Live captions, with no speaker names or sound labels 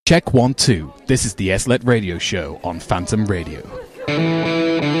Check 1, 2. This is the SLLET radio show on Phantom Radio.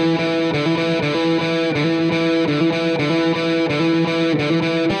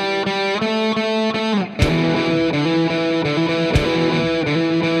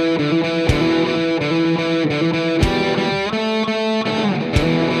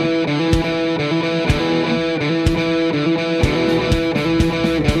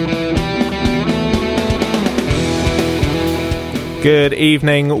 Good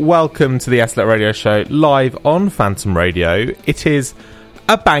evening, welcome to the SLLET radio show live on Phantom Radio. It is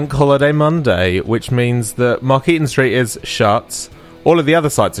a bank holiday Monday, which means that Markeaton Street is shut, all of the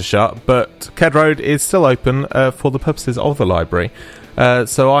other sites are shut, but Ked Road is still open for the purposes of the library.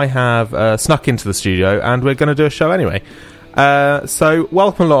 So I have snuck into the studio and we're going to do a show anyway. So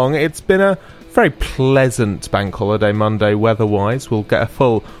welcome along. It's been a very pleasant bank holiday Monday weather-wise. We'll get a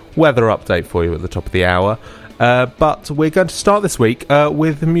full weather update for you at the top of the hour. But we're going to start this week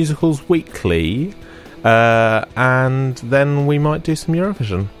with the Musicals Weekly, and then we might do some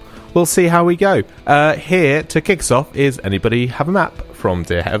Eurovision. We'll see how we go. Here to kick us off is Anybody Have a Map from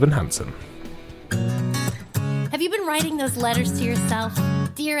Dear Evan Hansen. Have you been writing those letters to yourself?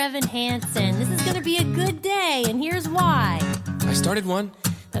 Dear Evan Hansen, this is going to be a good day, and here's why. I started one.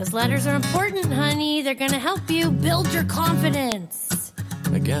 Those letters are important, honey. They're going to help you build your confidence.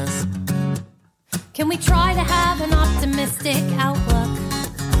 I guess. Can we try to have an optimistic outlook?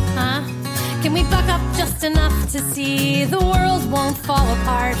 Huh? Can we buck up just enough to see the world won't fall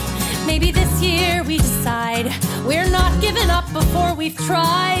apart? Maybe this year we decide we're not giving up before we've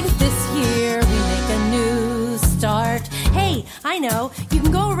tried. This year we make a new start. Hey, I know, you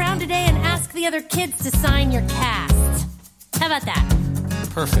can go around today and ask the other kids to sign your cast. How about that?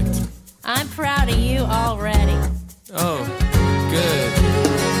 Perfect. I'm proud of you already. Oh, good.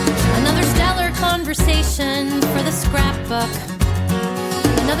 Another stellar conversation for the scrapbook.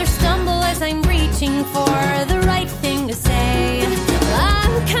 Another stumble as I'm reaching for the right thing to say.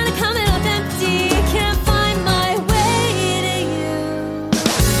 I'm kind of coming up empty, can't find my way to you.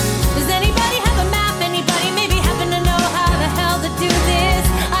 Does anybody have a map? Anybody maybe happen to know how the hell to do this?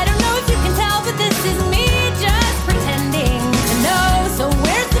 I don't know if you can tell, but this is me just pretending to know. So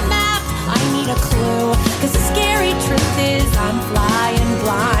where's the map? I need a clue, 'cause the scary truth is I'm flying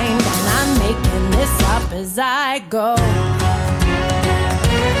blind. Making this up as I go.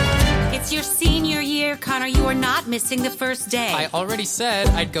 It's your senior year, Connor. You are not missing the first day. I already said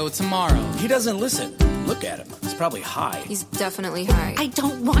I'd go tomorrow. He doesn't listen. Look at him. He's probably high. He's definitely high. I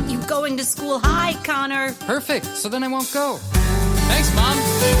don't want you going to school high, Connor. Perfect. So then I won't go. Thanks, Mom.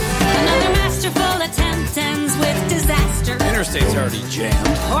 Another masterful attempt ends with disaster. Interstate's already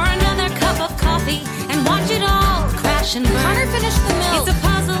jammed. Pour another cup of coffee and watch it all crash and burn. Connor, finish the milk. It's a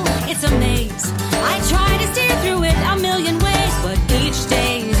puzzle, it's a maze. I try to steer through it a million ways, but each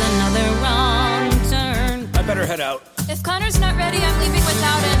day's another wrong turn. I better head out. If Connor's not ready, I'm leaving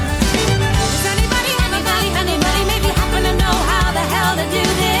without him. Does anybody maybe happen to know how the hell to do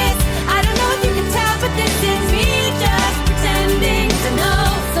this? I don't know if you can tell, but this is me just pretending to know.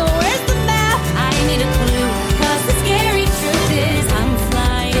 So where's the map? I need a clue, 'cause the scary truth is I'm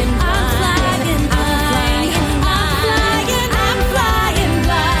flying blind,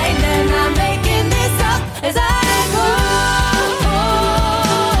 and I'm making this up as I go,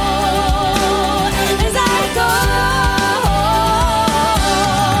 as I go.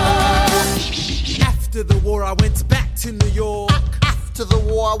 After the war, I went back to New York. After the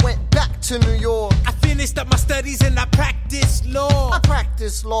war, I went back to New York. I finished up my studies and I practiced law. I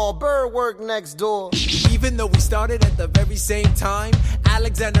practiced law, Burr worked next door. Even though we started at the very same time,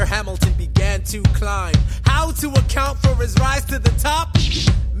 Alexander Hamilton began to climb. How to account for his rise to the top?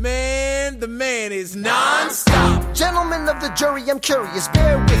 Man, the man is non-stop. Gentlemen of the jury, I'm curious,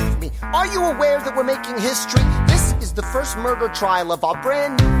 bear with me. Are you aware that we're making history? This is the first murder trial of our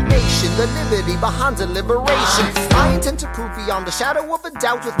brand new nation, the liberty behind deliberation. I intend to prove beyond a shadow of a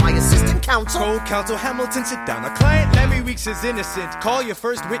doubt with my assistant counsel. Co-counsel Hamilton, sit down. Our client Larry Weeks is innocent. Call your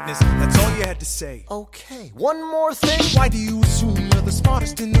first witness. That's all you had to say. Okay, one more thing. Why do you assume you're the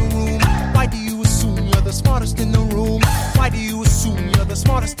smartest in the room? Why do you assume you're the smartest in the room? Why do you assume you're the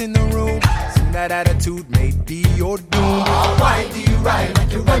smartest in the room? Soon that attitude may be your doom. Why do you write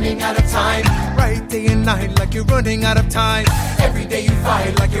like you're running out of time? Write day and night like you're running out of time. Every day you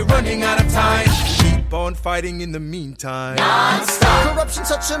fight like you're running out of time. Keep on fighting in the meantime. Non-stop. Corruption's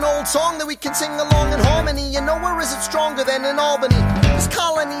such an old song that we can sing along in harmony. You know, where is it stronger than in Albany? This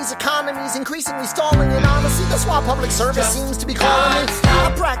colony's economy's increasingly stalling, and honestly, that's why public service seems to be calling me.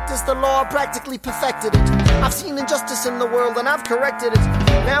 I practiced the law, practically perfected it. I've seen injustice in the world and I've corrected it.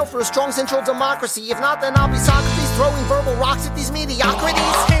 Now for a strong central democracy. If not, then I'll be Socrates throwing verbal rocks at these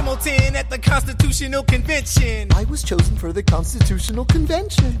mediocrities. Hamilton at the Constitutional Convention. I was chosen for the Constitutional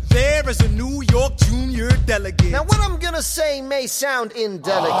Convention. There is a New York junior delegate. Now what I'm gonna say may sound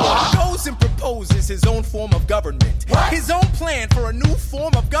indelicate. Goes and proposes his own form of government. What? His own plan for a new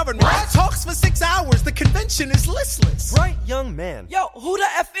form of government. What? Talks for 6 hours. The convention is listless. Bright young man. Yo, who the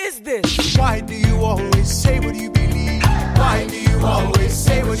F is this? Why do you always say what you believe? Why do you always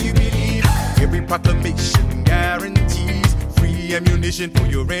say what you believe? Every proclamation guarantees free ammunition for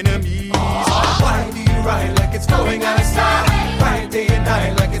your enemies. Why do you ride like it's going out of style? Ride day and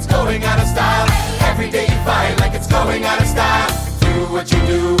night like it's going out of style. Every day you fight like it's going out of style. Do what you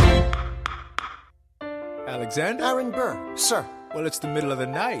do. Alexander? Aaron Burr, sir. Well, it's the middle of the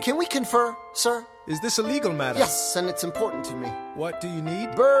night. Can we confer, sir? Is this a legal matter? Yes, and it's important to me. What do you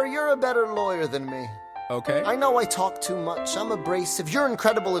need? Burr, you're a better lawyer than me. Okay. I know I talk too much. I'm abrasive. You're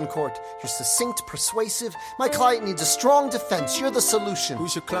incredible in court. You're succinct, persuasive. My client needs a strong defense. You're the solution.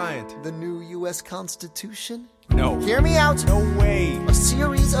 Who's your client? The new U.S. Constitution? No. Hear me out. No way. A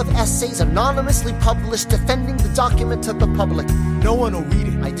series of essays anonymously published defending the document to the public. No one will read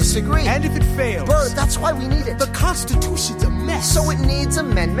it. I disagree. And if it fails? Burr, that's why we need it. The Constitution's a mess. So it needs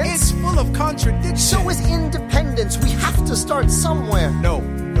amendments? It's full of contradictions. So is independence. We have to start somewhere. No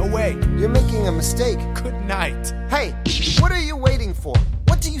way. You're making a mistake. Good night. Hey, what are you waiting for?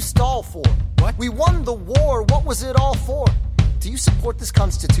 What do you stall for? What? We won the war. What was it all for? Do you support this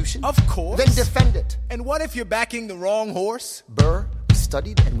Constitution? Of course. Then defend it. And what if you're backing the wrong horse? Burr, we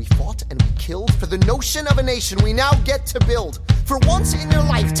studied and we fought and we killed for the notion of a nation we now get to build. For once in your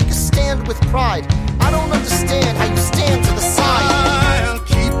life, take a stand with pride. I don't understand how you stand to the side. I'll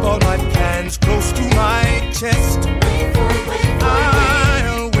keep all my plans close to my chest.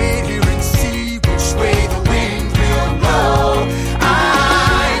 I'll wait here and see which way the wind will blow.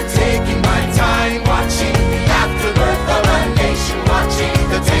 I'm taking my time watching the afterbirth of a nation, watching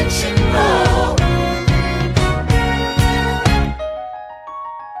the tension grow.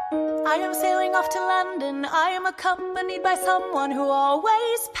 I am sailing off to London. I am accompanied by someone who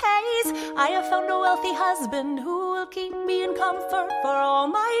always pays. I have found a wealthy husband who will keep me in comfort for all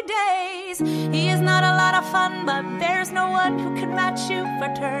my days. He is not a lot of fun, but there's no one who can match you for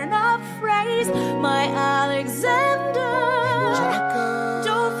turn of phrase. My Alexander, Angelica.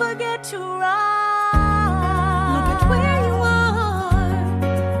 Don't forget to ride. Look at where you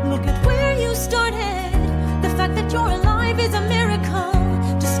are. Look at where you started. The fact that you're alive is a miracle.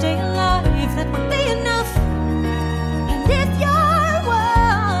 To stay alive, that would be enough. And if your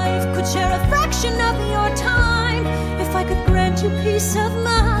wife could share a fraction of your time, if I could grant you peace of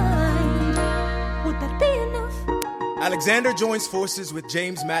mind, would that be enough? Alexander joins forces with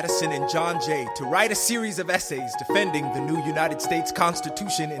James Madison and John Jay to write a series of essays defending the new United States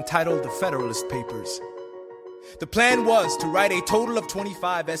Constitution entitled The Federalist Papers. The plan was to write a total of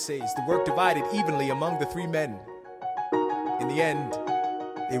 25 essays, the work divided evenly among the three men. In the end,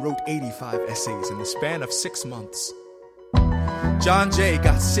 they wrote 85 essays in the span of 6 months. John Jay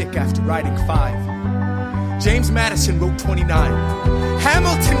got sick after writing 5. James Madison wrote 29.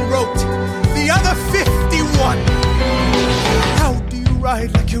 Hamilton wrote the other 51. How do you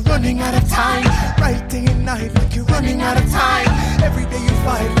ride like you're running out of time? Right day and night like you're running out of time. Every day you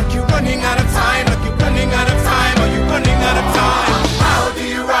fight like you're running out of time. Like you're running out of time. Are you running out of time? How do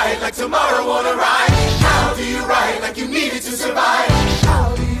you ride like tomorrow won't arrive? How do you ride like you needed to survive?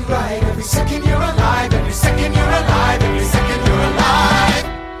 How do you ride every second you're alive? Every second you're alive. Every second you're alive.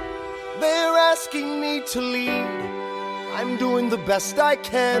 They're asking me to lead. I'm doing the best I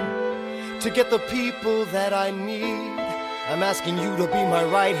can to get the people that I need. I'm asking you to be my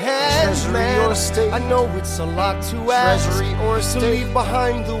right hand, Treasury man. or state? I know it's a lot to ask. Treasury or to state? leave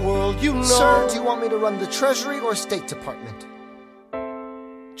behind the world, you know. Sir, do you want me to run the Treasury or State Department?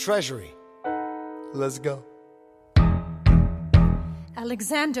 Treasury. Let's go.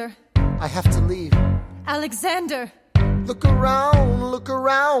 Alexander, I have to leave. Alexander. Look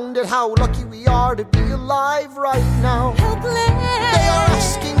around at how lucky we are to be alive right now. Helpless. They are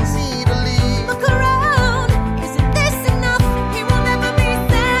asking me to leave. Look around. Isn't this enough? He will never be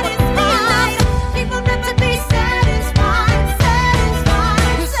satisfied. He will never be satisfied.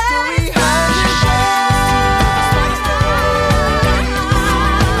 Satisfied. History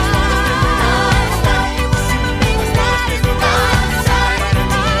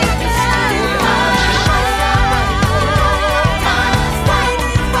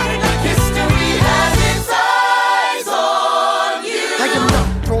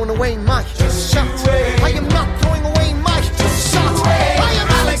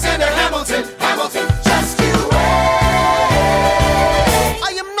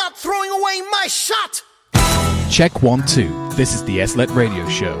Check 1, 2. This is the SLLET Radio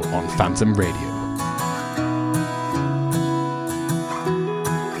Show on Phantom Radio.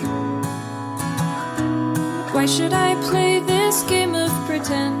 Why should I play this game of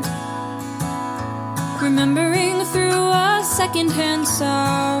pretend? Remembering through a second-hand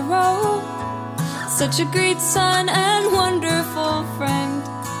sorrow, such a great son and wonderful friend.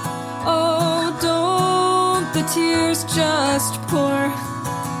 Oh, don't the tears just pour?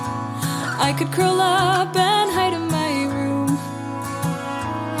 I could curl up and hide in my room,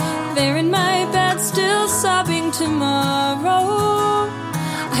 there in my bed still sobbing tomorrow.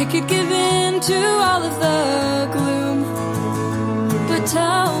 I could give in to all of the gloom. But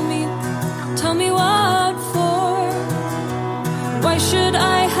tell me what for? Why should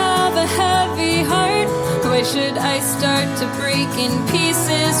I have a heavy heart? Why should I start to break in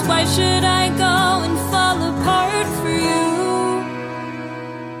pieces? Why should I go and fall apart for you?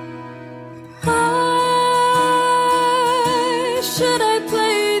 Why should I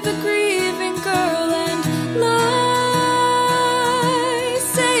play the grieving girl and lie,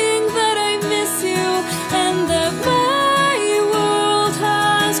 saying that I miss you and that my world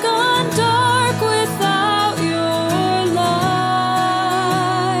has gone dark without your light?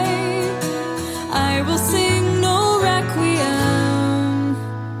 I will sing no requiem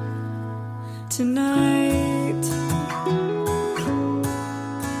tonight.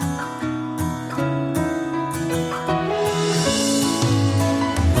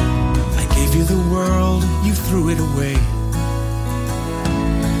 You threw it away,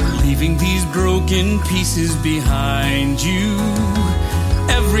 leaving these broken pieces behind you.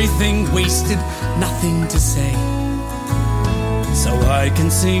 Everything wasted, nothing to say, so I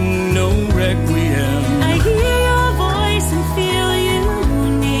can sing no requiem. I hear your voice and feel you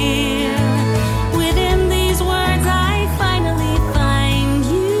near. Within these words I finally find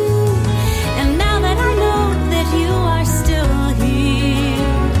you. And now that I know that you are still here,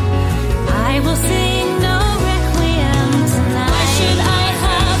 I will sing no requiem tonight. Why should I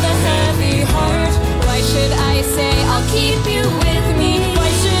have a heavy heart? Why should I say I'll keep you with me? Why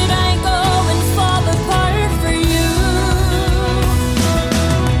should I go and fall apart for you?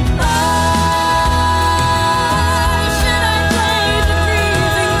 Why should I play the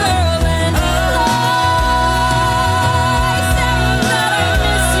grieving girl and lie, saying that I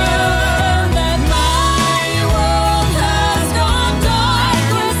miss you and that my world has gone dark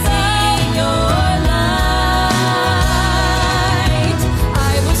without your light?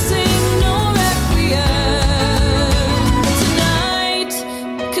 I will sing no requiem tonight,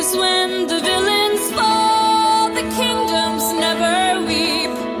 'cause when the villains fall, the kingdoms never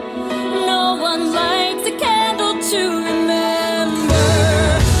weep. No one lights a candle to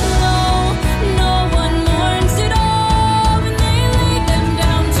remember. No one mourns at all when they lay them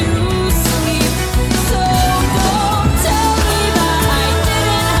down to sleep. So don't tell me that I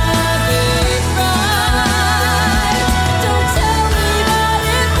didn't have it right. Don't tell me that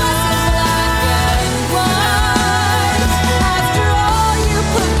it wasn't black and white. After all you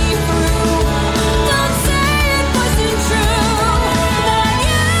put me through, don't say it wasn't true, that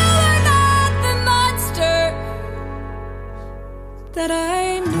you were not the monster that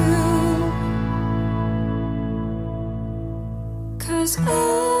I knew. 'Cause I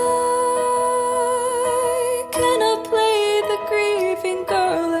cannot play the grieving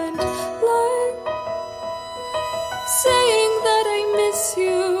girl and lie, saying that I miss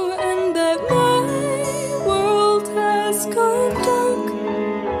you and that my world has gone dark.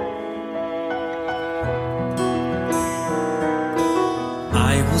 I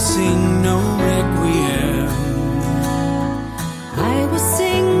will sing no requiem. I will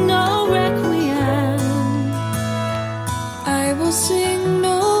sing no requiem. I will sing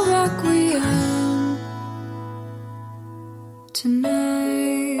no requiem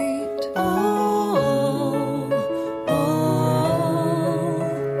tonight. Oh, oh,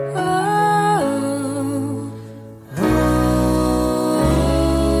 oh, oh.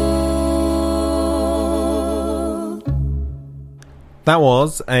 That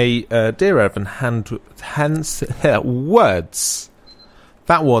was a Dear Evan words.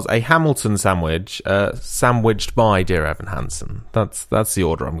 That was a Hamilton sandwich, sandwiched by Dear Evan Hansen. That's the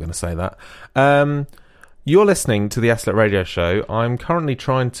order I'm going to say that. You're listening to the SLLET Radio Show. I'm currently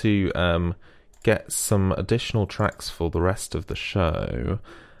trying to get some additional tracks for the rest of the show.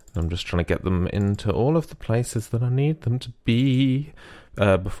 I'm just trying to get them into all of the places that I need them to be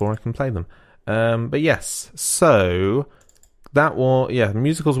before I can play them. But yes, so that was,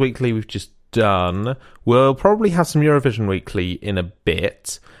 Musicals Weekly we've just done. We'll probably have some Eurovision Weekly in a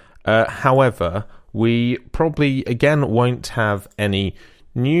bit. However, we probably, again, won't have any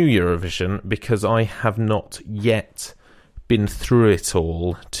new Eurovision because I have not yet been through it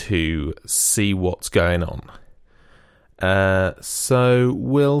all to see what's going on. So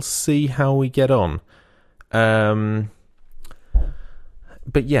we'll see how we get on. But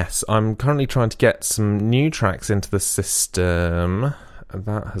yes, I'm currently trying to get some new tracks into the system.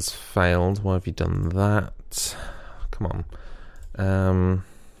 That has failed. Why have you done that? Come on.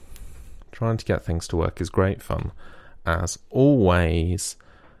 Trying to get things to work is great fun, as always.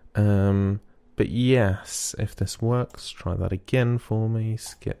 But yes, if this works, try that again for me.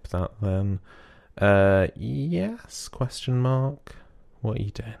 Skip that then. Yes, question mark. What are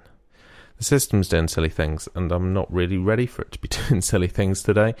you doing? The system's doing silly things, and I'm not really ready for it to be doing silly things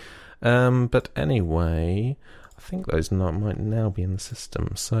today. But anyway, I think those might now be in the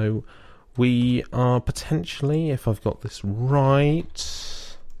system. So we are potentially, if I've got this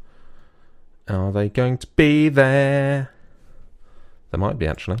right, are they going to be there? They might be,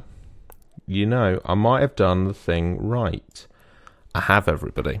 actually. You know, I might have done the thing right. I have,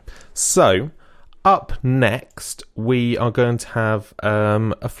 everybody. So, up next, we are going to have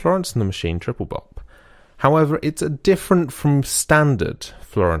a Florence and the Machine triple bop. However, it's different from standard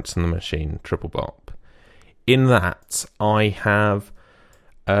Florence and the Machine triple bop, in that I have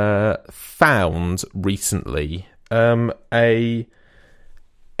found recently a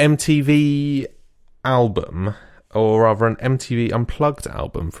MTV album, or rather an MTV Unplugged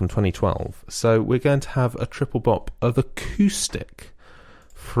album from 2012. So we're going to have a triple bop of acoustic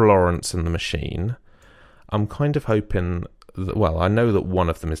Florence and the Machine. I'm kind of hoping that, well, I know that one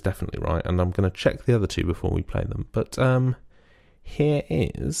of them is definitely right, and I'm going to check the other two before we play them. But here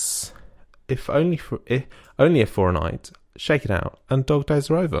is If Only for a Night, Shake It Out, and Dog Days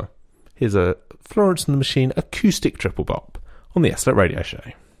Are Over. Here's a Florence and the Machine acoustic triple bop on the SLLET Radio Show.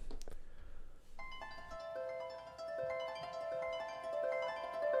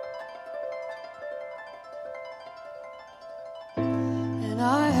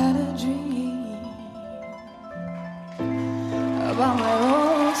 I had a dream about my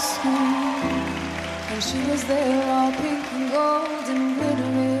old school, and she was there all pink and gold and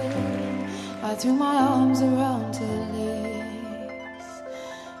glittering. I threw my arms around her legs,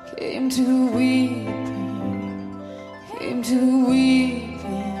 came to weeping, came to weeping.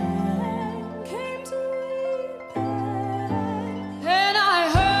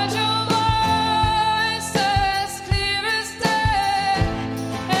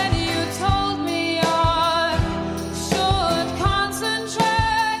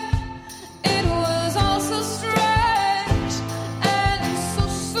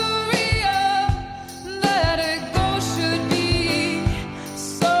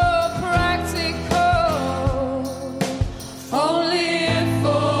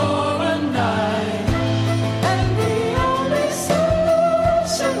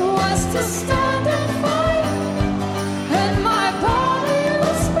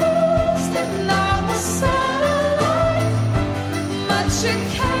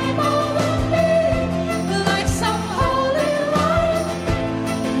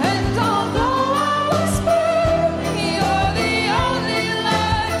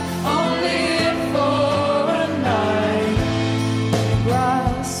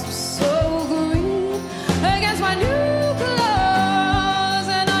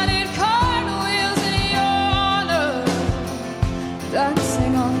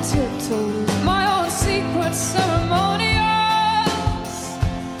 For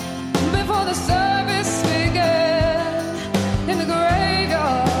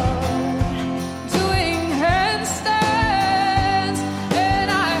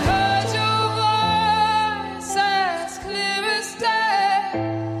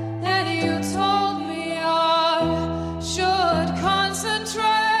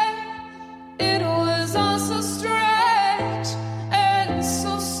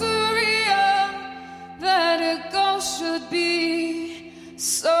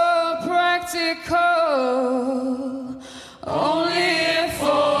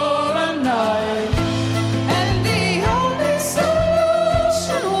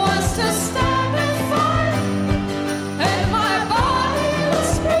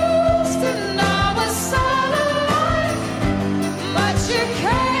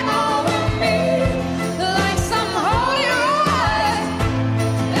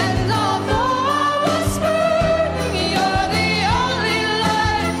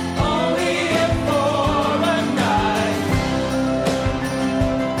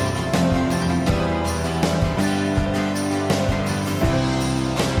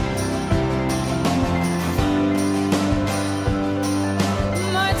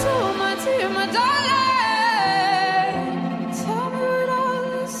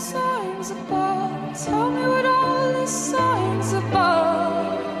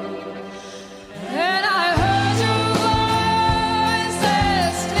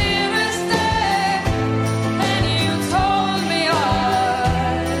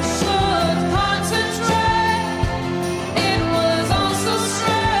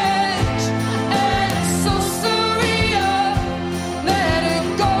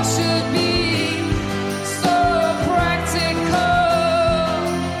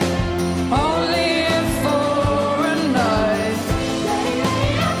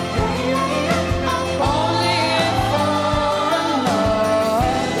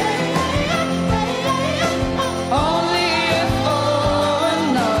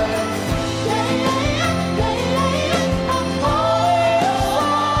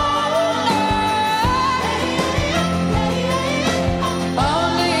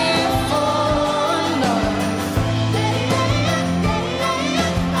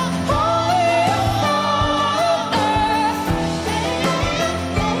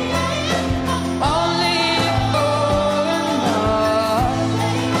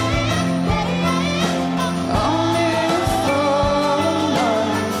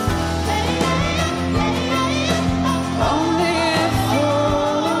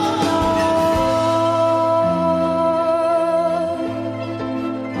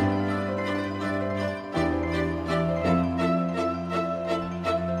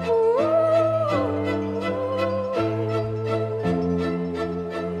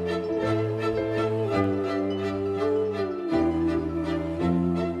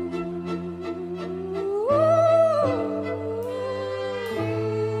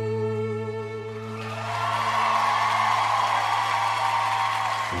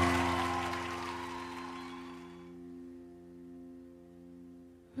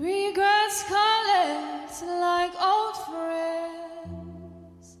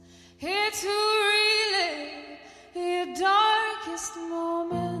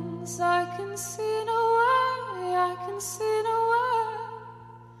I can see no way, I can see no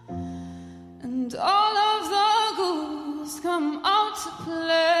way. And all of the ghouls come out to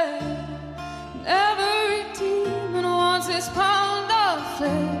play. And every demon wants his pound of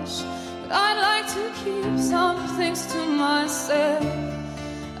flesh. But I'd like to keep some things to myself.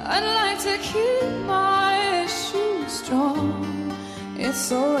 I'd like to keep my shoes strong.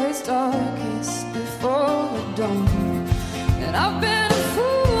 It's always darkest before the dawn. And I've been a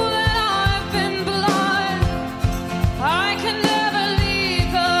fool and I've been blind. I can never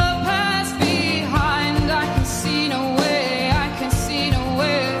leave the past behind. I can see no way, I can see no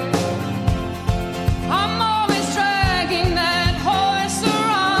way. I'm always dragging that horse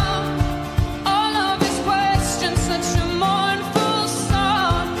around. All of his questions, such a mournful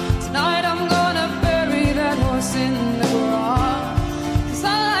song. Tonight I'm gonna bury that horse in the ground. 'Cause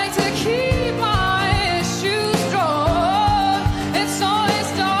I like to keep my shoes drawn. It's always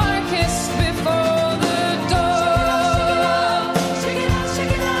darkest before the dawn. Shake it out,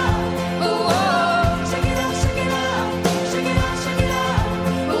 shake it out. Ooh, oh. Shake it out, shake it out. Shake it out, shake it out.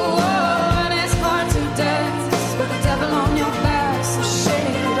 Ooh, oh. And it's hard to dance with the devil on your back, so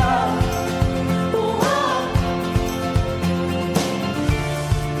shake it out. Ooh, oh.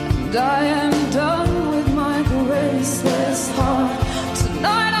 And I am done with my graceless heart.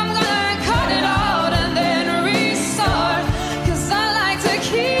 Tonight I'm gonna cut it out and then restart. 'Cause I like to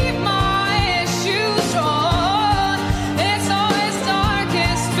keep my shoes drawn. It's always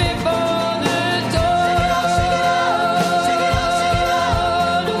darkest before the dawn. Shake it out, shake it out, shake it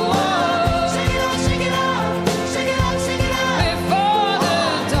out. Shake it out, shake it out. Shake it out, shake it out. Before the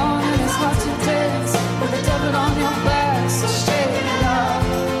dawn, and it's hard to dance with the devil on your back, so shake it out.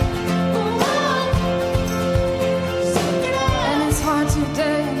 And it's hard to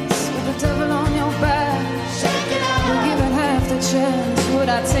dance with the devil on your back. Shake it out. You're given half the chance. Would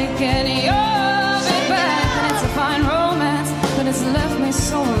I take any of it back? And it's a fine romance, but it's left me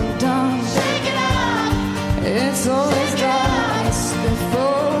so undone. Shake it out. It's always darkest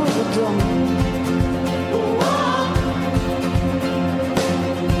before the dawn.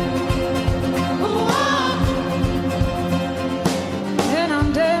 And I'm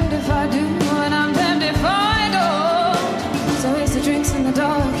damned if I do, and I'm damned if I don't. So it's the drinks in the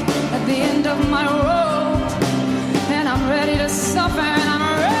dark at the end of my road. And I'm ready to suffer, and I'm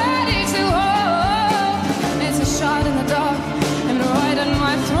ready to hope. It's a shot in the dark and right in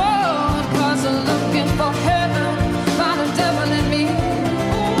my throat. 'Cause I'm looking for heaven, find a devil in me.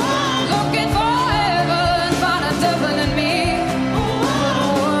 Looking for heaven, find a devil in me. But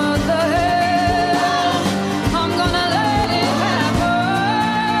what the hell? I'm gonna let it happen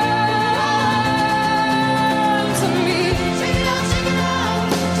to me. Shake it out, shake it out.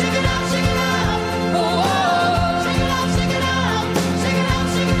 Shake it out, shake it out. Oh, shake it out, shake it out. Shake it out,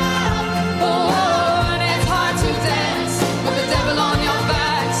 shake it out. Oh, and it's hard to dance with the devil on your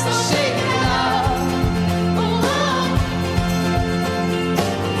back, so shake it out.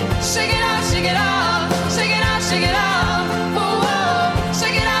 Shake it out, shake it out. Shake it out, shake it out. Oh,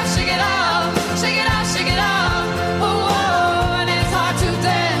 shake it out, shake it out. Shake it out, shake it out. Oh, and it's hard to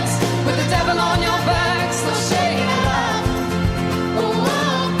dance with the devil on your back, so shake it out. Oh,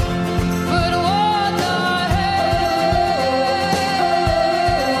 but what the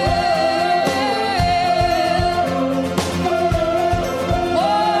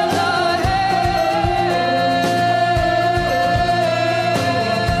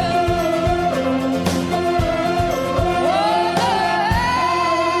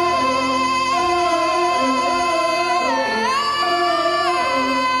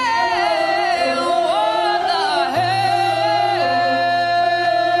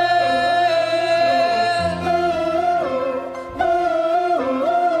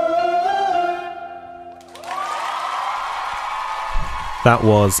That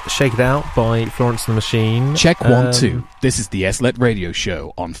was Shake It Out by Florence and the Machine. Check 1, 2. This is the SLET radio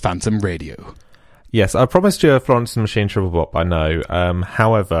show on Phantom Radio. Yes, I promised you a Florence and the Machine triple bop, I know.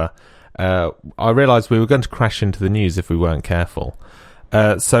 However, I realised we were going to crash into the news if we weren't careful.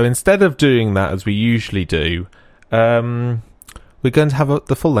 So instead of doing that as we usually do, we're going to have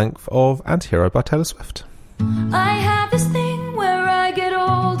the full length of Antihero by Taylor Swift. I have this thing where I get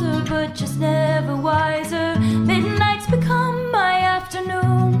older, but just never wiser. Midnights become my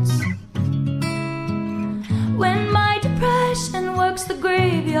afternoons. When my depression works the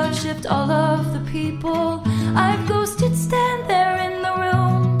graveyard shift, all of the people I've ghosted stand there in the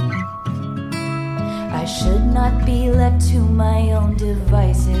room. I should not be left to my own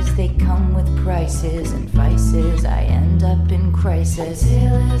devices. They come with prices and vices. I end up in crisis.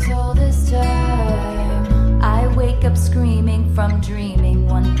 Until all this time I wake up screaming from dreaming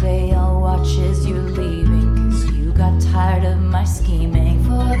one day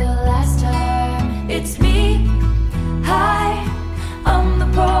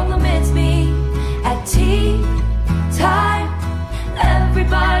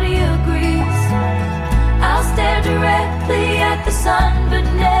sun, but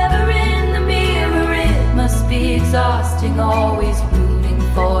never in the mirror. It must be exhausting, always rooting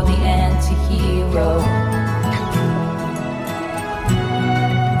for the anti-hero.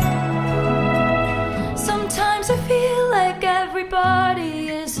 Sometimes I feel like everybody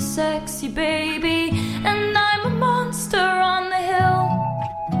is a sexy baby, and I'm a monster on the hill.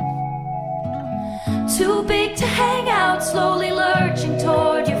 Too big to hang out, slowly lurching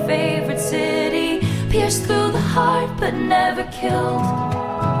toward your favorite city. Pierced through the heart, but never killed.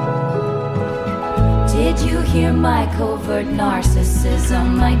 Did you hear my covert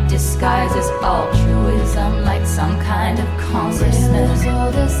narcissism? My disguise as altruism, like some kind of congressman.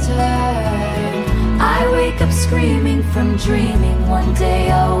 All this time, I wake up screaming from dreaming. One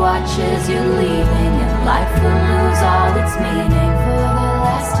day I'll watch as you're leaving, and life will lose all its meaning. For the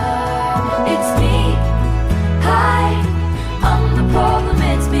last time, it's me. Hi, I'm the problem,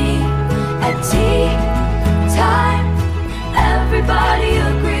 it's me. At tea time, everybody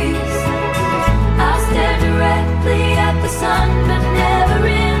agrees. I'll stare directly at the sun, but never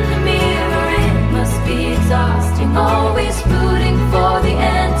in the mirror. It must be exhausting, always rooting for the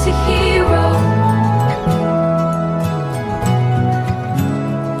anti-hero.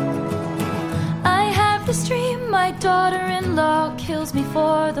 I have this dream, my daughter-in-law kills me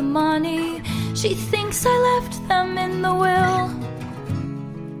for the money. She thinks I left them in the will.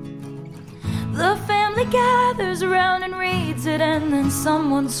 The family gathers around and reads it, and then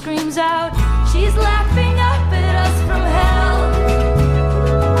someone screams out, she's laughing up at us from hell.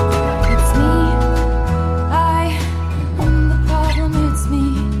 It's me, I'm the problem, it's me.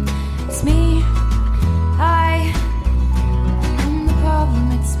 It's me, I'm the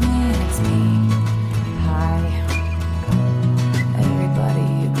problem, it's me. Hi, everybody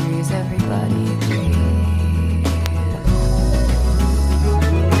agrees, everybody agrees.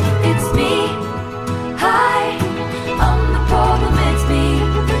 It's me. Hi, I'm the problem, it's me.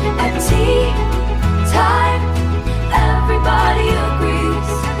 At tea time, everybody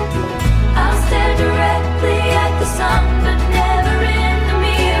agrees. I'll stare directly at the sun, but never in the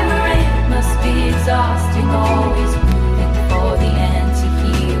mirror. It must be exhausting, always rooting for the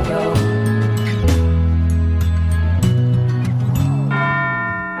anti-hero.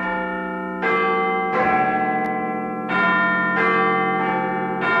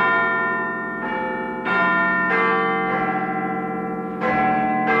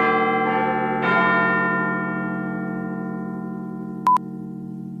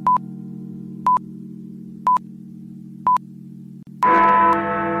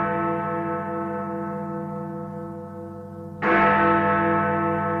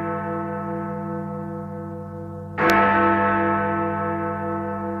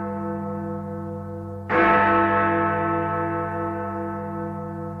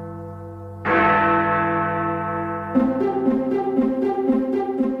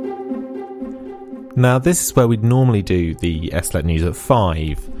 Now, this is where we'd normally do the SLET news at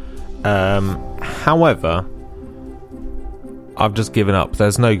 5. However, I've just given up.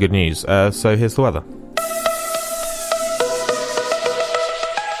 There's no good news. So here's the weather.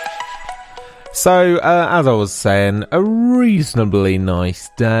 So, as I was saying, a reasonably nice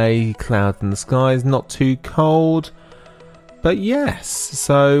day. Clouds in the skies, not too cold. But yes,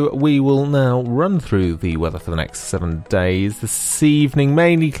 so we will now run through the weather for the next 7 days. This evening,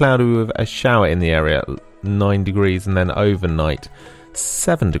 mainly cloudy with a shower in the area, 9 degrees, and then overnight,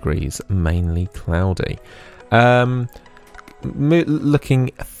 7 degrees, mainly cloudy.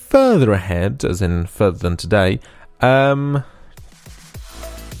 Looking further ahead, as in further than today,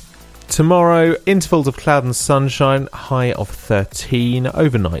 tomorrow, intervals of cloud and sunshine, high of 13,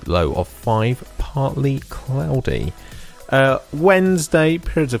 overnight low of 5, partly cloudy. Wednesday,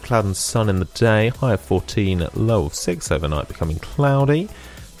 periods of cloud and sun in the day, high of 14, low of 6, overnight becoming cloudy.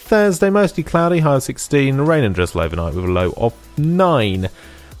 Thursday, mostly cloudy, high of 16, rain and drizzle overnight with a low of 9.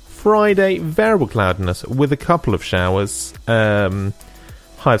 Friday, variable cloudiness with a couple of showers, high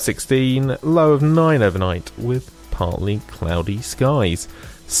of 16, low of 9 overnight with partly cloudy skies.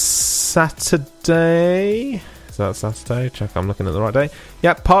 Saturday... Is that Saturday? Check I'm looking at the right day.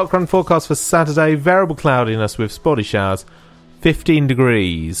 Yep, parkrun forecast for Saturday. Variable cloudiness with spotty showers. 15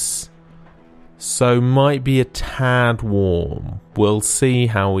 degrees. So might be a tad warm. We'll see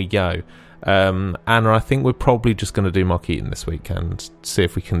how we go. Anna, I think we're probably just going to do Markeaton this weekend. See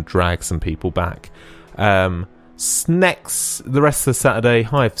if we can drag some people back. Next, the rest of the Saturday,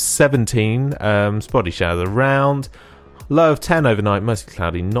 high of 17. Spotty showers around. Low of 10 overnight, mostly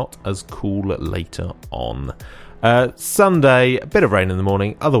cloudy, not as cool later on. Sunday, a bit of rain in the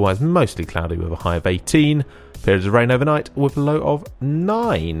morning, otherwise mostly cloudy with a high of 18. Periods of rain overnight with a low of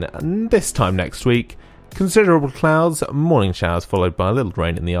 9. And this time next week, Considerable clouds, morning showers followed by a little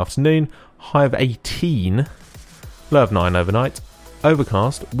rain in the afternoon. High of 18, low of 9 overnight.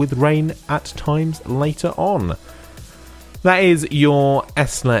 Overcast with rain at times later on. That is your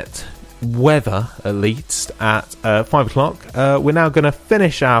SLLET weather, at least, at 5 o'clock. We're now going to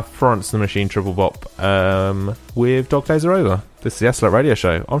finish our Florence the Machine Triple Bop with Dog Days Are Over. This is the SLLET Radio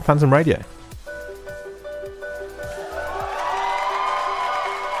Show on Phantom Radio.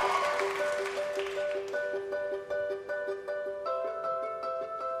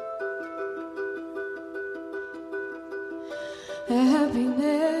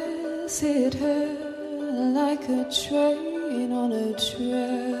 Happiness hit her like a train on a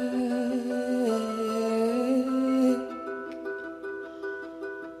track,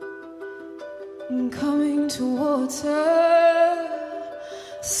 coming towards her,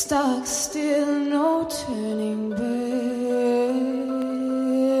 stuck still, no turning back.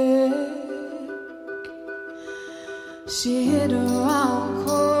 She hid around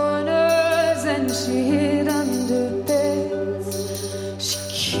corners and she hid under beds. She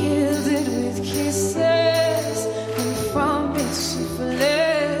killed it with kisses, and from it she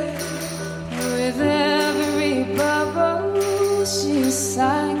fled. With every bubble she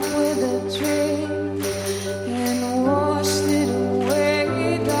sank with a drink and washed it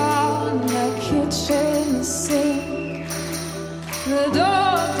away down the kitchen sink. The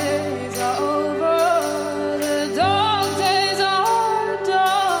dog days are over, the dog days are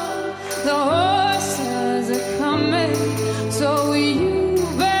done. The horses are coming, so you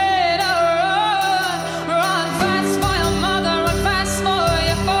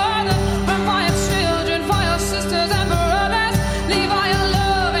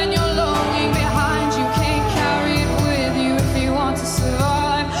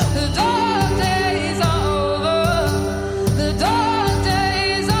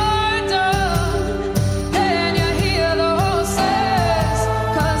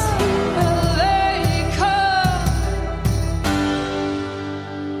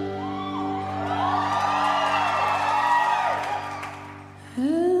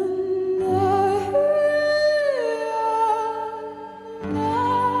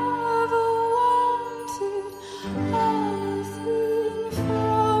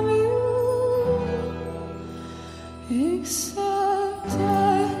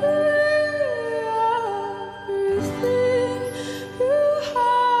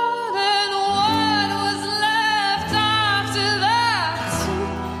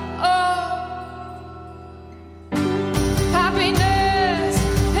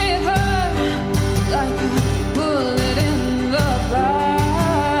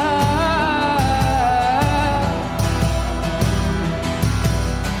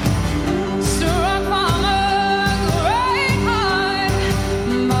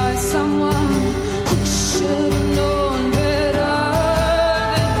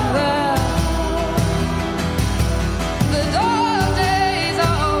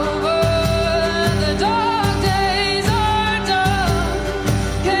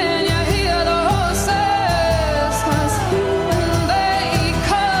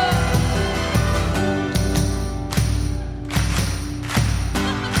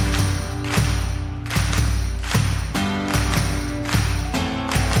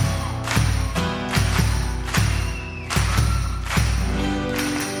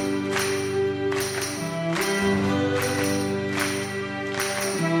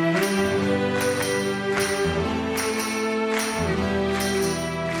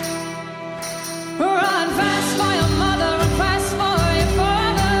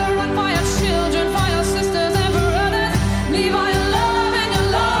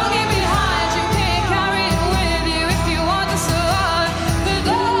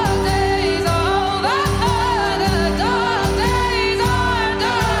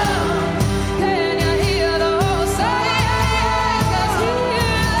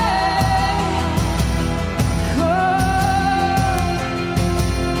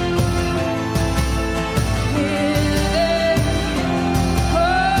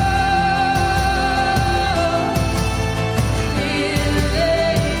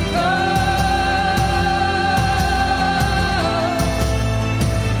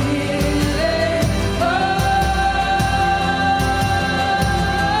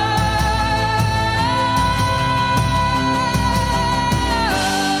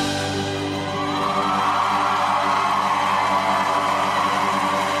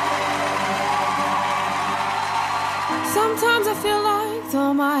Sometimes I feel like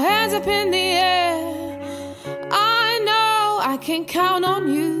throw my hands up in the air. I know I can count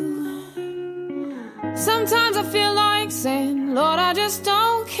on you. Sometimes I feel like saying, Lord, I just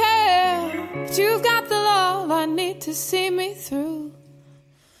don't care. But you've got the love I need to see me through.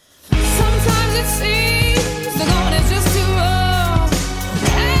 Sometimes it seems the going is just too rough,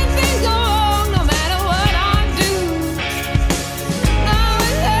 and things go wrong no matter what I do. Now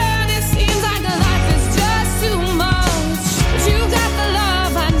and then it seems like life is just too much, but you've got the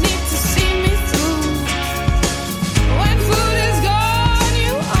love I need to see me through. When food is gone,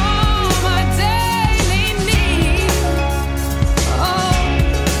 you are my daily need. Oh,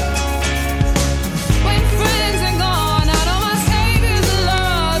 when friends are gone, I know my Savior's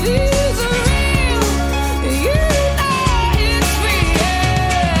love is real. You know it's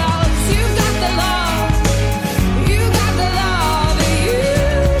real. You got the love. You got the love. You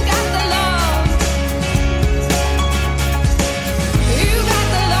got the love. You got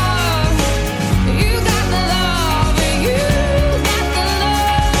the love. You got the love. You got the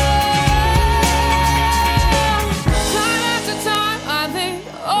love. Time after time, I think,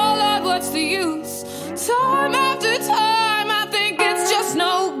 oh Lord, what's the use? Time after time, I think it's just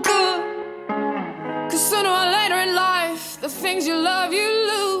no good. 'Cause sooner or later in life, the things you love, you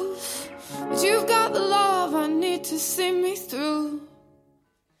lose. But you've got the love I need to see me through.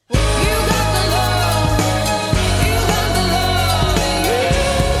 You got the love. You got the love. You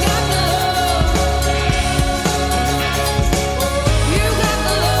got the love. You got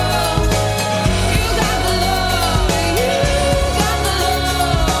the love. You got the love. You got the love. You got the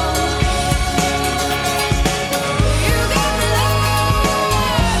love. You got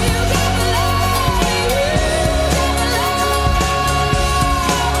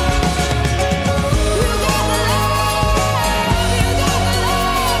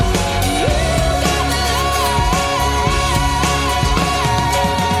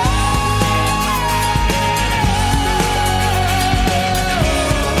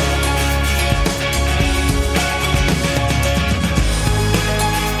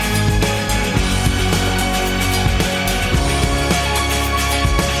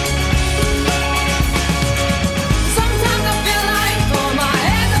Sometimes I feel like throw my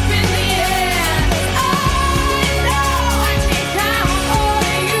hands up in the air. I know I can count on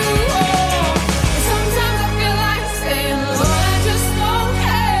you. Sometimes I feel like saying, Lord, I just don't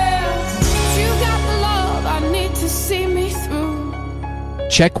care. You got the love I need to see me through.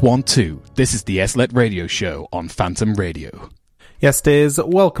 Check 1 2. This is the SLET Radio Show on Phantom Radio. Yes, dears,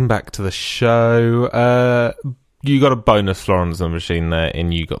 welcome back to the show. You got a bonus Florence on the machine there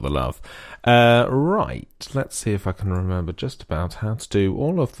in You Got the Love. Right, let's see if I can remember just about how to do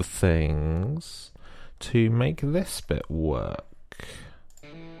all of the things to make this bit work.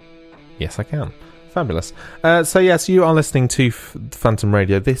 Yes, I can. Fabulous. So yes, you are listening to Phantom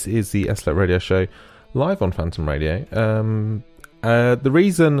Radio. This is the SLET Radio Show live on Phantom Radio. The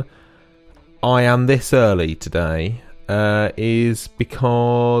reason I am this early today is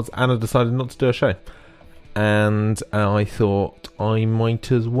because Anna decided not to do a show, and I thought I might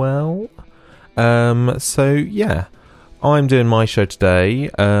as well. So yeah, I'm doing my show today.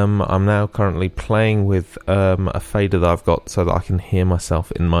 I'm now currently playing with a fader that I've got so that I can hear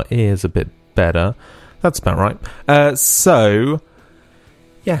myself in my ears a bit better. That's about right. So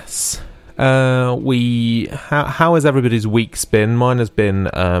yes. How has everybody's week's been? Mine has been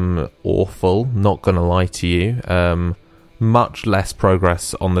awful, not gonna lie to you. Much less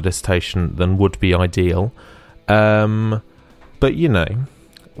progress on the dissertation than would be ideal. But you know,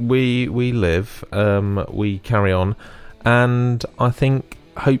 we live, we carry on, and I think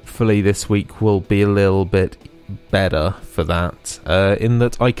hopefully this week will be a little bit better for that, in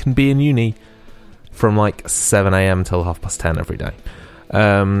that I can be in uni from like 7 a.m. till 10:30 every day.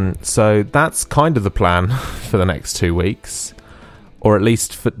 So that's kind of the plan for the next 2 weeks, or at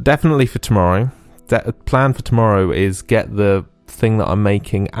least definitely for tomorrow. The plan for tomorrow is get the thing that I'm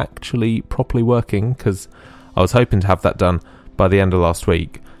making actually properly working, because I was hoping to have that done by the end of last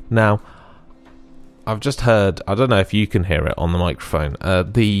week. Now, I've just heard, I don't know if you can hear it on the microphone,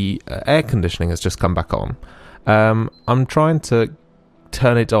 the air conditioning has just come back on. I'm trying to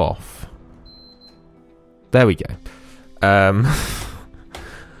turn it off. There we go.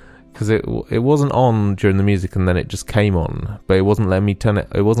 Because it wasn't on during the music and then it just came on, but it wasn't letting me turn it.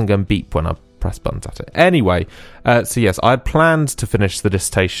 It wasn't going beep when I pressed buttons at it. Anyway, so yes, I had planned to finish the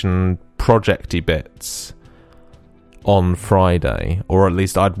dissertation projecty bits on Friday, or at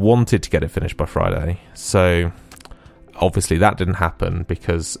least I'd wanted to get it finished by Friday. So obviously that didn't happen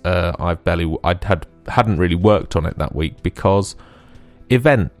because I hadn't really worked on it that week because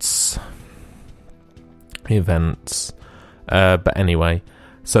events. But anyway.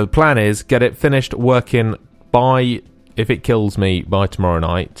 So the plan is get it finished working by, if it kills me, by tomorrow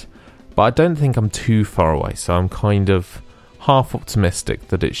night. But I don't think I'm too far away, so I'm half optimistic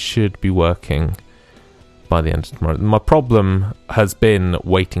that it should be working by the end of tomorrow. My problem has been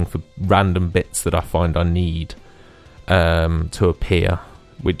waiting for random bits that I find I need to appear,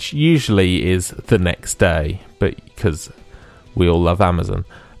 which usually is the next day, but because we all love Amazon.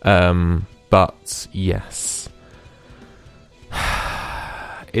 But yes,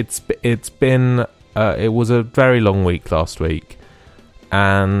 it's been it was a very long week last week,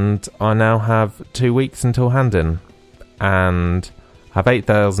 and I now have 2 weeks until hand-in, and have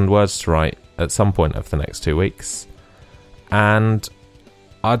 8,000 words to write at some point over the next 2 weeks, and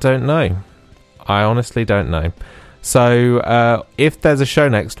I don't know. I honestly don't know. So if there's a show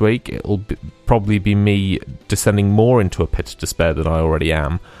next week, it'll probably be me descending more into a pit of despair than I already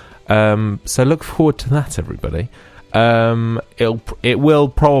am. So look forward to that, everybody. It will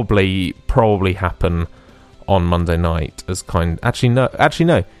probably happen on Monday night as actually no.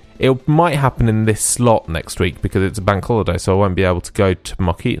 It might happen in this slot next week because it's a bank holiday, so I won't be able to go to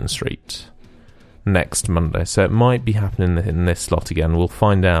Markeaton Street next Monday. So it might be happening in this slot again. We'll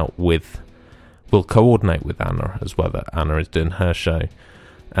find out We'll coordinate with Anna as well, that Anna is doing her show.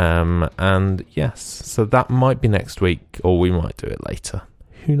 And yes, so that might be next week, or we might do it later.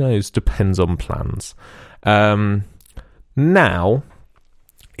 Who knows? Depends on plans. Now,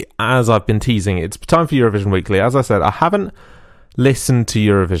 as I've been teasing, it's time for Eurovision Weekly. As I said, I haven't listened to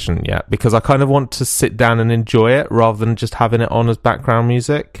Eurovision yet because I kind of want to sit down and enjoy it rather than just having it on as background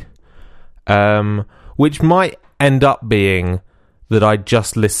music, which might end up being that I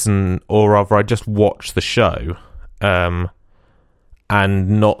just listen, or rather I just watch the show and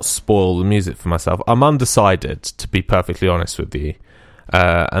not spoil the music for myself. I'm undecided, to be perfectly honest with you.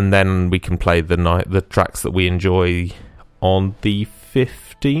 And then we can play the tracks that we enjoy on the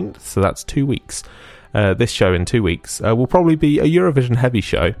 15th, so that's 2 weeks. This show in 2 weeks will probably be a Eurovision heavy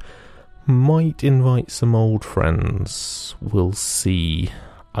show. Might invite some old friends. We'll see.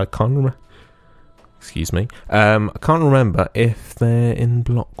 I can't remember. Excuse me. I can't remember if they're in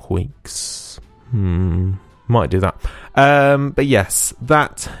block weeks. Might do that. But yes,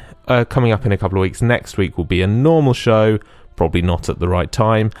 that coming up in a couple of weeks. Next week will be a normal show. Probably not at the right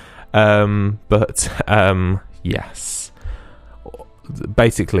time. But yes.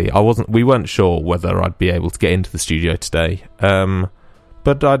 Basically, we weren't sure whether I'd be able to get into the studio today.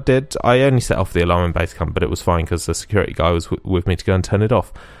 But I did. I only set off the alarm in Basecamp, but it was fine because the security guy was with me to go and turn it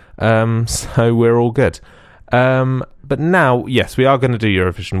off. So we're all good. But now, yes, we are going to do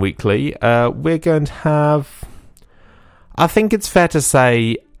Eurovision Weekly. We're going to have, I think it's fair to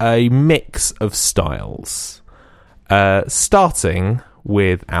say, a mix of styles. Starting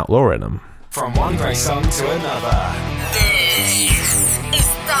with Outlaw Rhythm. From one great song to another. This is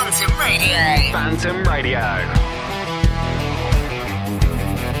Phantom Radio. Phantom Radio.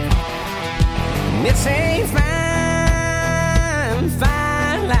 It's a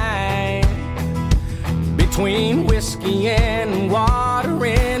fine line between whiskey and water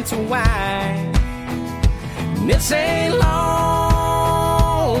into wine. It's a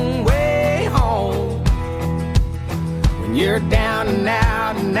long way home when you're down and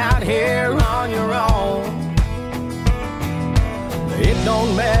out here on your own. It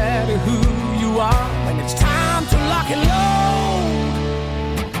don't matter who you are when it's time to lock and load.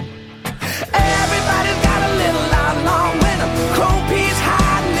 Everybody's got a little outlaw winner. Crow peas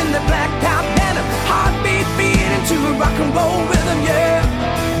hiding in the black top denim. Heartbeat beating to a rock and roll rhythm, yeah.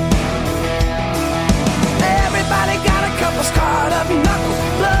 Everybody got a couple scarred up knuckles.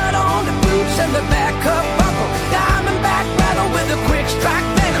 Blood on the boots and the back cup buckle. Diamondback rattle with a quick strike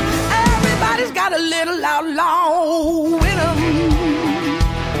venom. Everybody's got a little outlaw in 'em.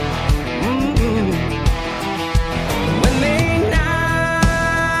 When they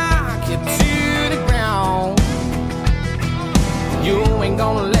knock you to the ground, you ain't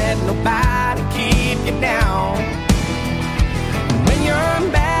gonna let nobody keep you down. When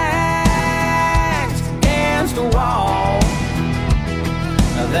your back's against the wall,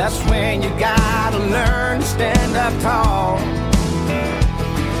 that's when you gotta learn to stand up tall.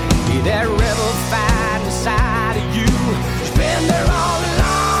 Be that rebel fight inside of you, it's been there all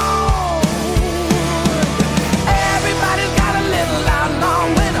along. Everybody's got a little outlaw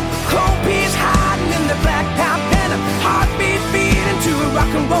winner. Crow peas hiding in the black top denim. Heartbeat beating to a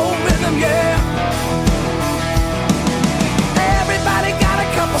rock and roll rhythm, yeah. Everybody got a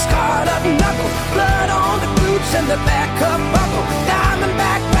couple scarred up knuckles. Blood on the boots and the back up buckle.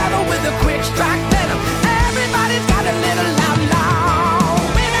 Diamondback rattle with a quick strike venom. Everybody's got a little outlaw.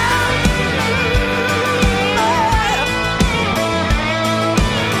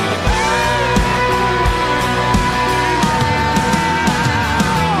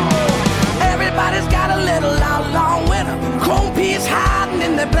 Everybody's got a little outlaw winner. Crow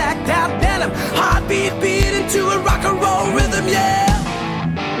that blacked out denim. Heartbeat beating to a rock and roll rhythm, yeah.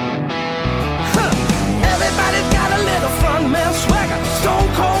 Everybody's got a little frontman swagger, stone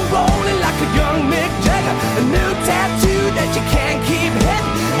cold rolling like a young Mick Jagger. A new tattoo that you can't keep hitting.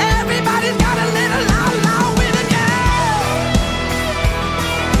 Everybody's got a little loud, loud with it, yeah.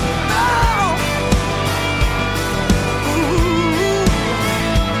 Oh.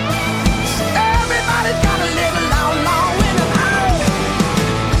 Everybody's got a little loud, loud with it, oh.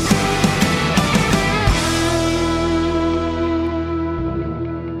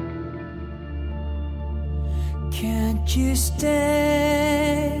 Can't you stay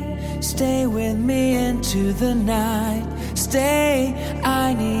with me into the night? Stay,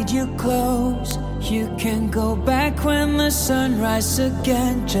 I need you close. You can go back when the sun rises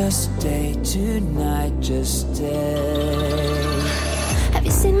again. Just stay tonight, just stay. Have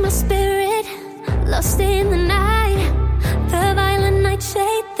you seen my spirit lost in the night? The violent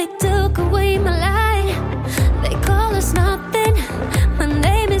nightshade, they took away my light. They call us nothing, my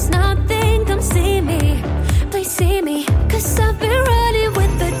name is nothing. Come see me, please see me, 'cause I've been running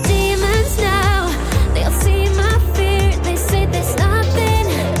with the demons now. They'll see my fear, they say there's nothing,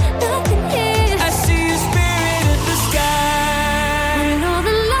 nothing here. I see your spirit in the sky. When all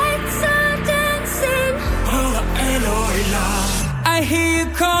the lights are dancing, I hear you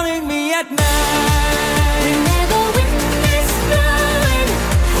calling me at night. when the wind is blowing,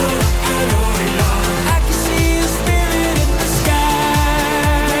 I can see your spirit in the sky.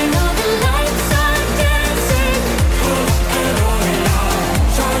 when all the lights are dancing,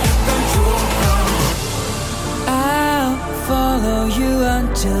 I'll follow you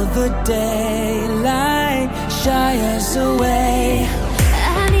until the daylight shies away.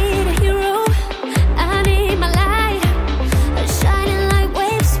 I need a hero, I need my light. A shining light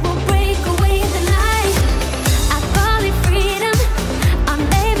waves will break away the night. I call it freedom, our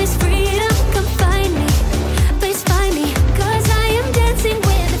name is freedom. Come find me, please find me, 'cause I am dancing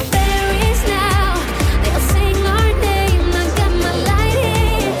with the fairies now. They'll sing our name, I got my light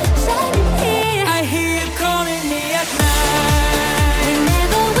here, shining here. I hear you calling me at night. When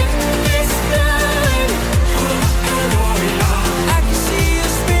the wind is blowing, I can see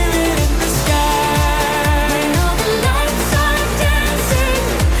your spirit in the sky. when all the lights are dancing,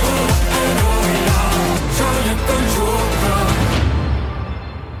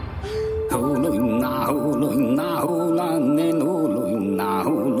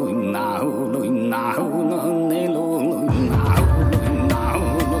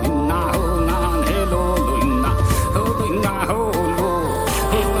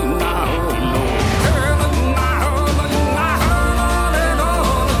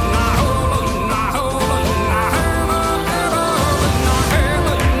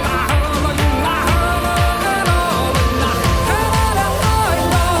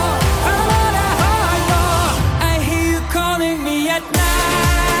 I hear you calling me at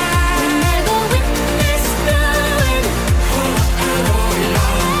night. when the wind is blowing,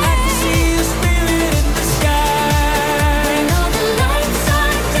 I can see your spirit in the sky. when all the lights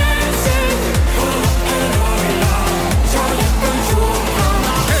are dancing,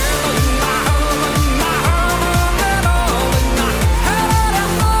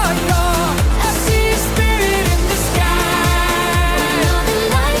 I see your spirit in the sky. when all the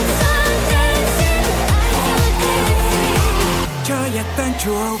lights are dancing,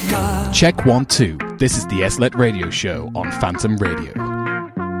 Check 1 2. This is the SLET Radio Show on Phantom Radio.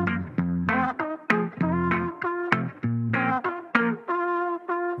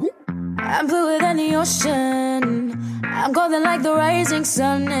 I'm blue than the ocean. I'm golden like the rising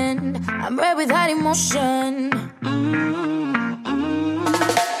sun, and I'm red without emotion.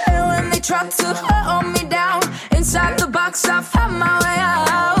 And when they try to hold me down inside the box, I found my way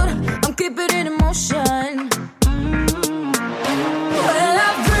out. I'm keeping it in motion. Well,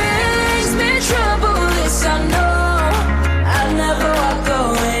 life brings me trouble, this I know. I'll never walk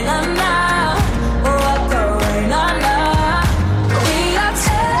away, nah, nah. Walk away, nah, nah. We are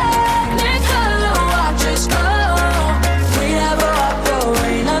technical, watch us go. We never walk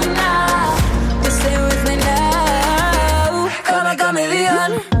away, nah, nah. Just stay with me now. Come like a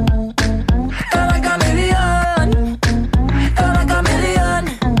million. Come like a million. Come like a million.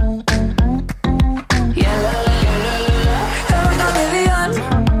 Yeah, la, la, la, la, la. Come like a million.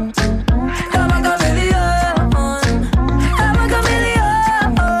 Come like a million. Come like a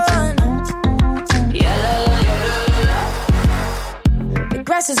million. Yeah, la, la, la, la, la. The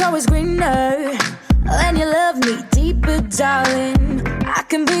grass is always greener when you love me deeper, darling. I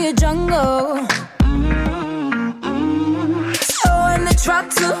can be a jungle. So when they try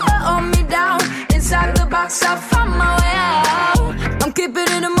to hold me down inside the box, I found my way out. I'm keeping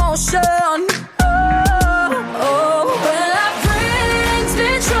it motion. When life brings me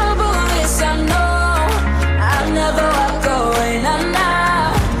trouble, yes I know I'll never walk away, nah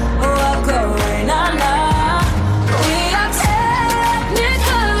nah, walk away, nah nah. We are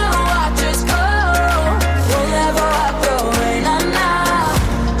technical, watch us go. We'll never walk away, nah nah.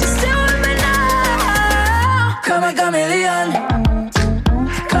 Just stay with me now. Come on, chameleon.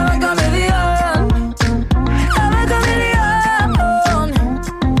 Come on, chameleon. Come on, chameleon.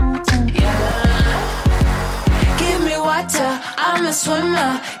 Yeah. Give me water, I'm a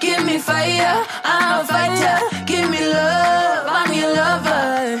swimmer. Give me fire, I'm a fighter. Give me love, I'm your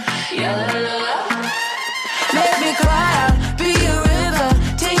lover. Yeah. Make me cry out, be a river.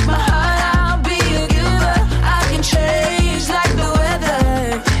 Take my heart, I'll be a giver. I can change like the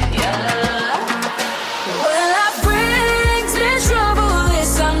weather. Yeah. When life brings me trouble,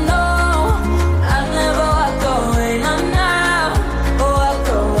 yes I know I'll never walk away, nah nah, walk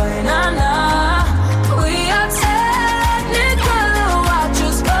away, nah nah. We are technical, watch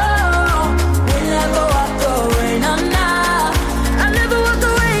us go. We'll never walk away, nah nah. I'll never walk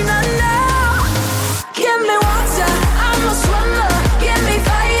away, nah nah. Give me water, I'm a swimmer. Give me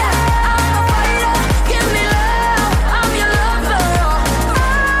fire, I'm a fighter. Give me love, I'm your lover.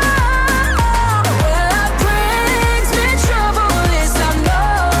 When life brings me trouble, yes I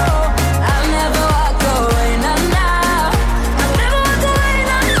know I'll never walk away, nah nah. I'll never walk away,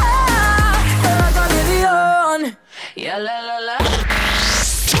 nah nah. Like a million, yeah la la la.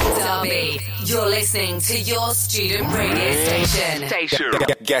 Derby, you're listening to your student radio station.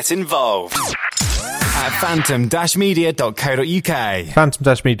 Get involved at phantom-media.co.uk.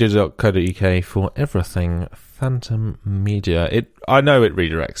 Phantom-media.co.uk for everything Phantom Media. I know it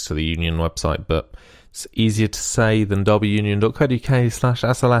redirects to the Union website, but it's easier to say than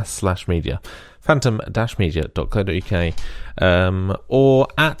derbyunion.co.uk/SLS/media. Phantom-media.co.uk or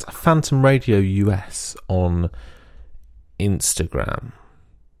at Phantom Radio US on Instagram.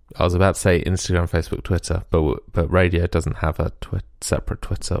 I was about to say Instagram, Facebook, Twitter, but radio doesn't have a separate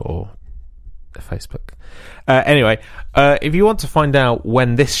Twitter or a Facebook. Anyway, if you want to find out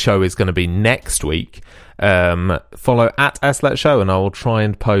when this show is going to be next week, follow at SLLET Show, and I will try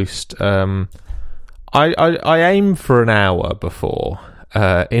and post. I aim for an hour before.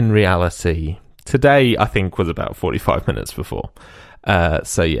 In reality, today I think was about 45 minutes before.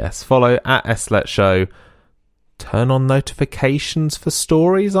 So yes, follow at SLLET Show. Turn on notifications for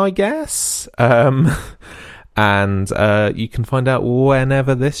stories, I guess. And you can find out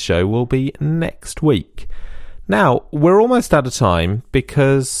whenever this show will be next week. Now, we're almost out of time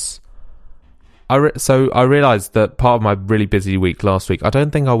because I realised that part of my really busy week last week, I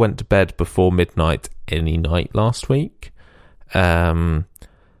don't think I went to bed before midnight any night last week. So I'm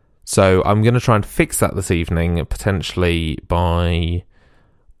going to try and fix that this evening, potentially by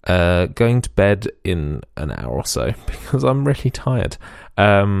going to bed in an hour or so, because I'm really tired.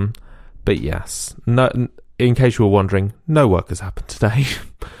 But yes, no, in case you were wondering, no work has happened today.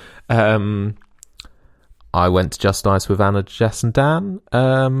 I went to Just Nice with Anna, Jess and Dan,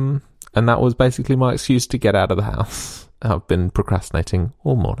 and that was basically my excuse to get out of the house. I've been procrastinating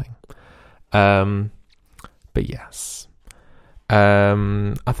all morning. But yes.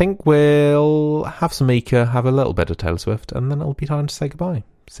 I think we'll have some Mika, have a little bit of Taylor Swift, and then it'll be time to say goodbye.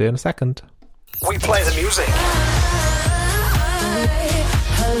 See you in a second. We play the music.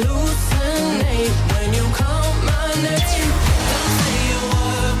 Hallucinate when you call my name. Don't say a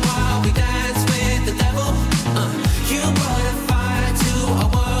word while we dance with the devil. You brought a fire to a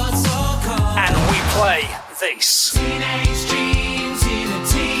world so cold. And we play this. Teenage dreams in a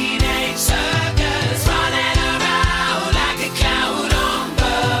teenage circus, running around like a clown on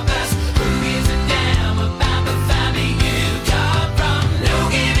purpose. Who gives a damn about the family you come from? No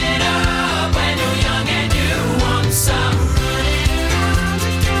giving up when you're young and you want some.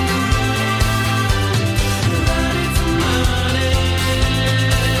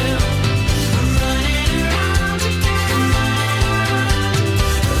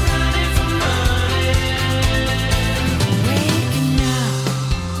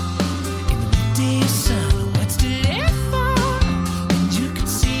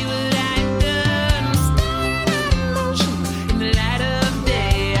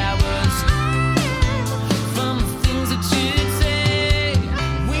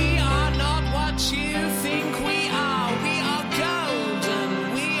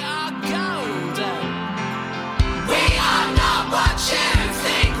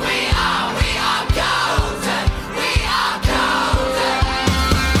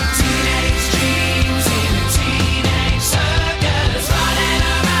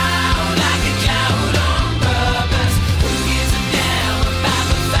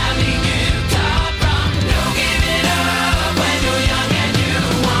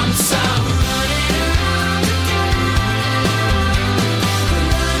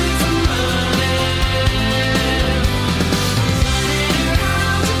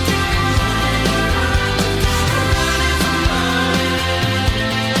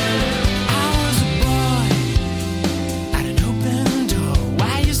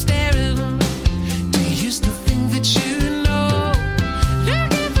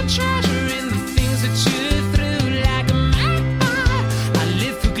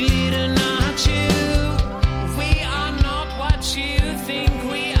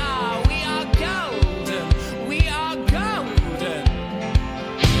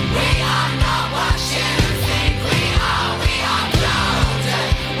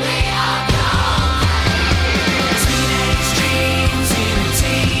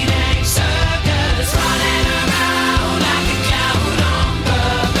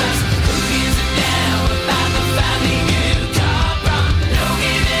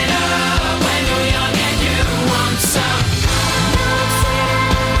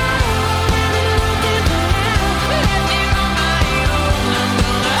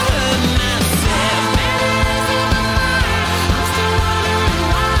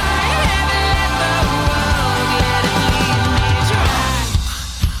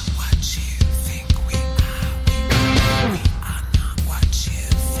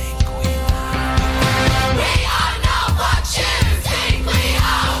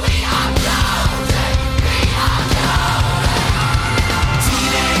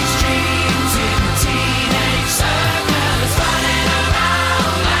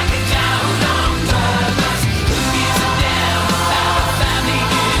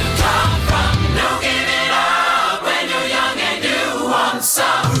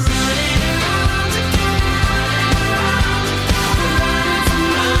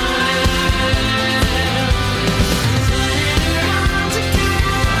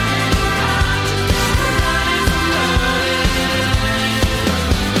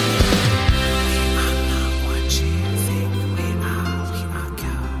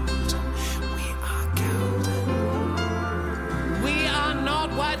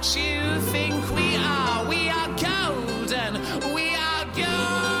 what you think we are. We are golden. We are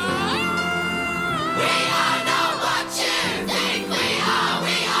gold. We are not what you think we are.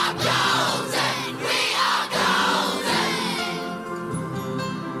 We are golden. We are golden.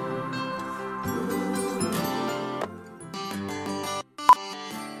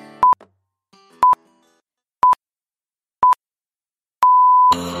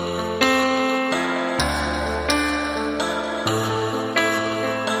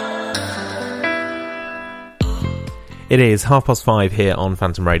 It is 5:30 here on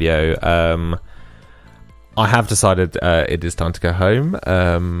Phantom Radio. I have decided it is time to go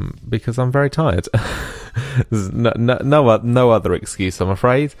home because I'm very tired. There's no other excuse, I'm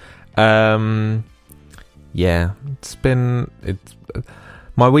afraid. Yeah,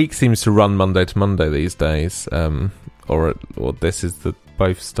 my week seems to run Monday to Monday these days, or this is the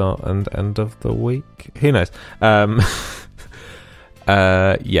both start and end of the week. Who knows?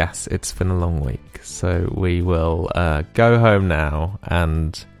 Yes, it's been a long week. So we will go home now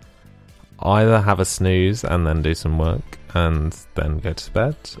and either have a snooze and then do some work and then go to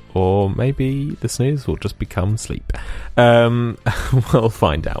bed, or maybe the snooze will just become sleep. We'll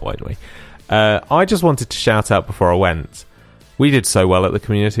find out, won't we? I just wanted to shout out before I went. We did so well at the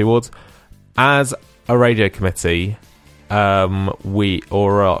Community Awards. As a radio committee, words.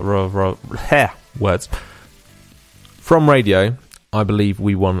 From radio, I believe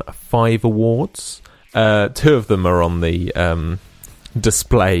we won 5 awards. 2 of them are on the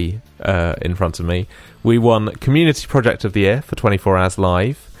display in front of me. We won Community Project of the Year for 24 Hours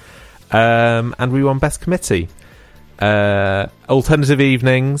Live, and we won Best Committee. Alternative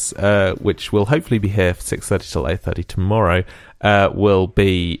Evenings, which will hopefully be here for 6:30 till 8:30 tomorrow, will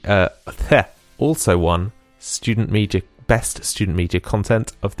be also won Best Student Media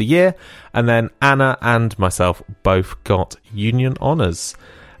Content of the Year, and then Anna and myself both got Union Honours,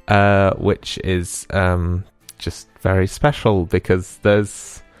 which is just very special because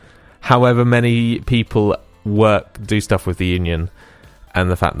there's however many people do stuff with the union,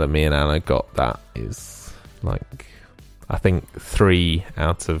 and the fact that me and Anna got that is like, I think 3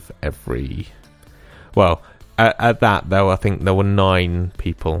 out of every, well, at that though, I think there were 9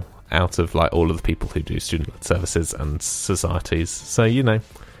 people out of like all of the people who do student services and societies, so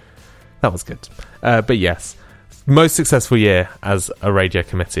that was good. But yes, most successful year as a radio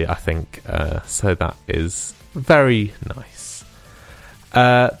committee, I think, so that is very nice.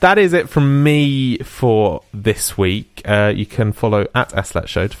 That is it from me for this week. You can follow at SLLET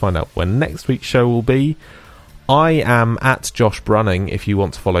Show to find out when next week's show will be. I am at Josh Brunning if you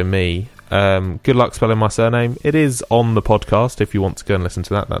want to follow me. Good luck spelling my surname. It is on the podcast if you want to go and listen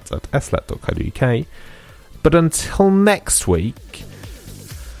to that. That's at sllet.co.uk. But until next week,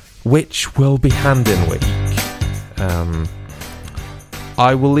 which will be hand-in week,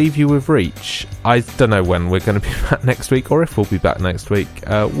 I will leave you with Reach. I don't know when we're going to be back next week, or if we'll be back next week.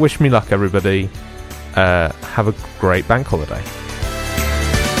 Wish me luck, everybody. Have a great bank holiday.